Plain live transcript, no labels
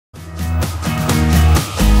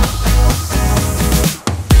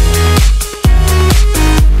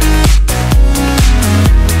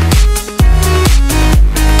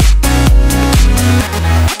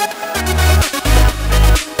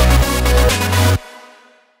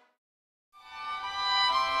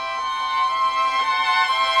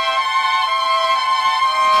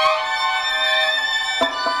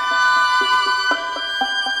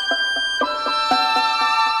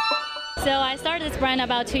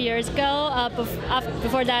about 2 years ago.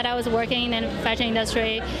 Before that, I was working in the fashion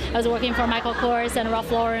industry. I was working for Michael Kors and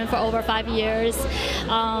Ralph Lauren for over 5 years.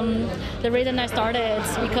 The reason I started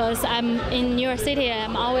is because I'm in New York City.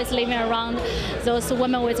 I'm always living around those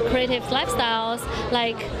women with creative lifestyles,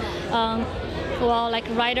 like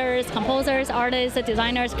writers, composers, artists,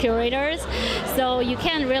 designers, curators. So you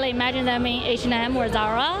can't really imagine them in H&M or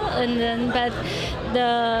Zara, but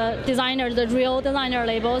the real designer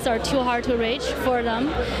labels are too hard to reach for them.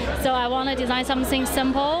 So I want to design something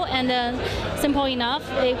simple and simple enough.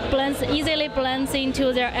 It easily blends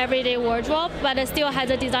into their everyday wardrobe, but it still has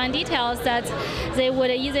the design details that they would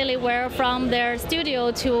easily wear from their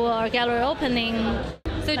studio to a gallery opening.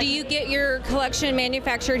 So do you get your collection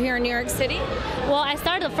manufactured here in New York City? Well, I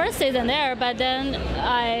started the first season there, but then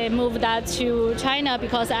I moved that to China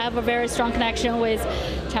because I have a very strong connection with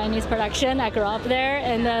Chinese production. I grew up there,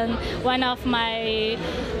 and then one of my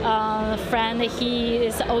friend, he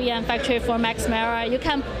is OEM factory for Max Mara. You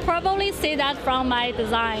can probably see that from my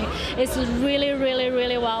design. It's really, really,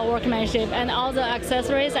 really well workmanship, and all the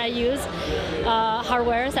accessories I use,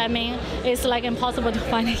 hardwares, it's like impossible to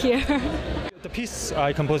find here. The piece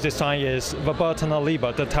I composed this time is Verbotener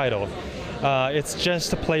Liebe, the title. It's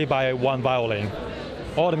just played by one violin.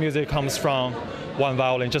 All the music comes from one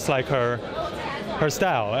violin, just like her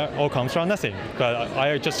style. All comes from nothing, but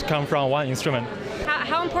I just come from one instrument.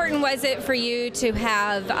 How important was it for you to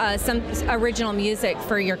have some original music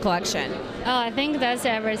for your collection? Oh, I think that's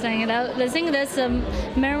everything. I think that's the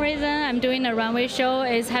main reason I'm doing a runway show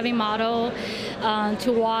is having model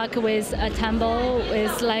to walk with a tempo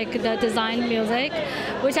with like the design music,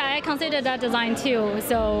 which I consider that design too.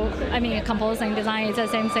 So composing design is the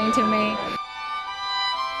same thing to me.